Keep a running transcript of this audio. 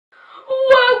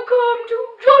welcome to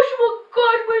Joshua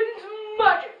Godwin's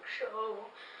Magic Show.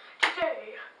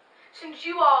 Today, since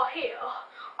you are here,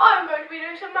 I'm going to be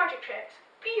doing some magic tricks.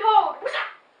 Behold, what's that?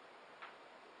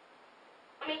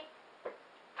 Me.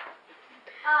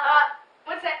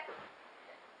 What's that?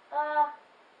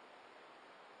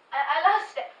 I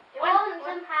lost it. You want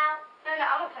somehow? No,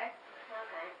 I'm okay.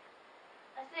 Okay.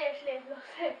 I seriously have lost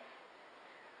it.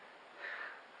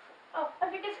 Oh, I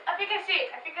think I see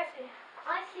it. I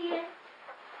see it.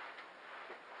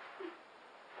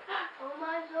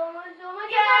 Almost.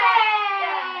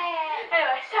 Yeah.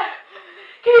 Anyway, so,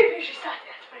 can you please just start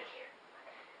that right here?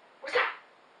 What's that?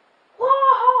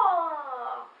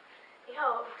 Whoa!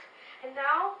 Behold. And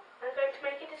now, I'm going to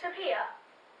make it disappear.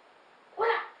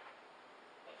 What's that?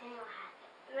 It's in your hand.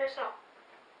 No, it's not.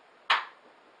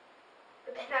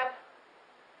 With the snap.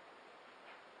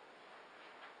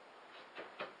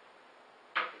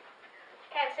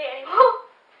 Can't see it anymore.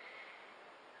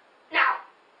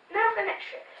 Now for the next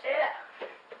trick. See that?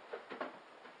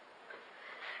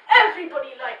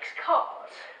 Everybody likes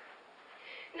cards.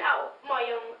 Now, my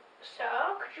young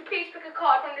sir, could you please pick a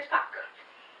card from this pack?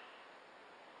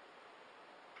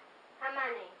 How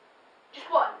many? Just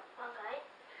one. Okay.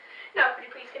 Now, could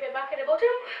you please give it back at the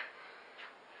bottom?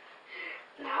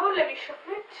 Now, let me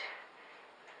shuffle it.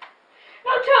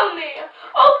 Now tell me,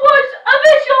 was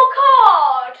this your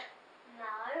card?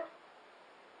 No.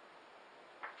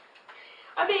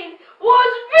 I mean,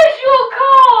 was this your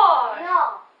card?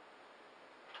 No.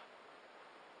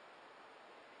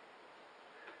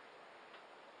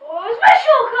 Was this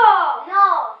your card?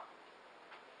 No.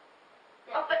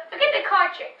 Oh, but forget the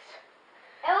card tricks.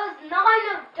 It was 9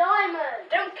 of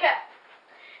diamonds. Don't care.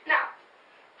 Now,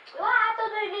 You have to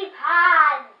do me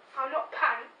pants. I'm not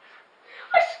Pan.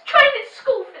 I trained at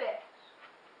school for this.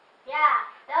 Yeah,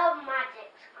 they're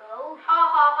magic school. Ha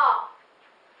ha ha.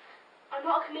 I'm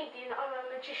not a comedian, I'm a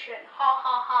magician. Ha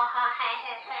ha ha ha ha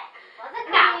ha ha. What's a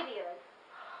Now. comedian?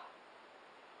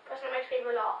 Person that makes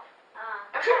people laugh. Ah.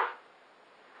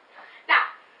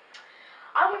 Now,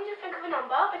 I want you to think of a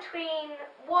number between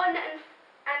 1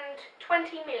 and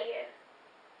 20 million.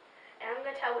 And I'm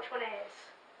going to tell which one it is.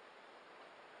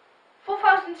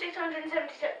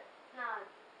 4,672. No.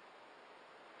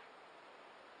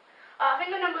 Think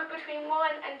of a number between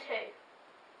 1 and 2.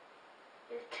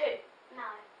 Is it 2? No.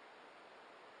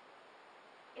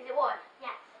 Is it 1?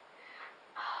 Yes.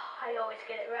 Oh, I always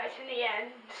get it right in the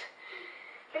end.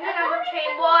 Think of a number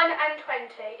between 1 and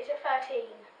 20. Is it 13?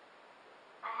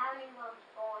 I haven't even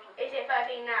thought of it. Is it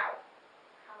 13 now?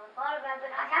 I haven't thought of it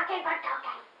because I keep on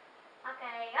talking.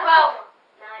 Okay. 12.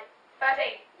 No.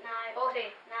 13. No. 14.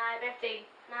 No. 15.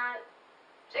 No.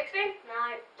 16.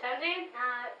 No. 17. No.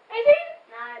 18.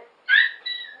 No.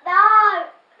 No.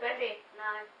 20.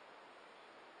 No.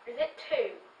 Is it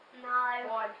 2? No.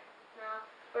 1. No.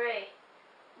 3.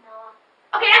 No.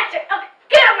 Okay, that's it. Okay,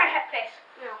 get out of my head, please.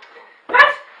 No.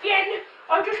 That's the end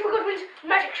of Joshua Godwin's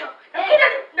Magic Show.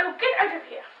 Now get out of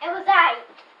here. It was 8.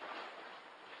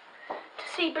 To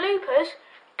see bloopers,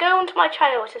 go onto my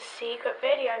channel. It's a secret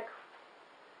video.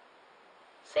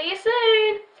 See you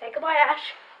soon. Say goodbye,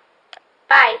 Ash.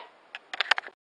 Bye.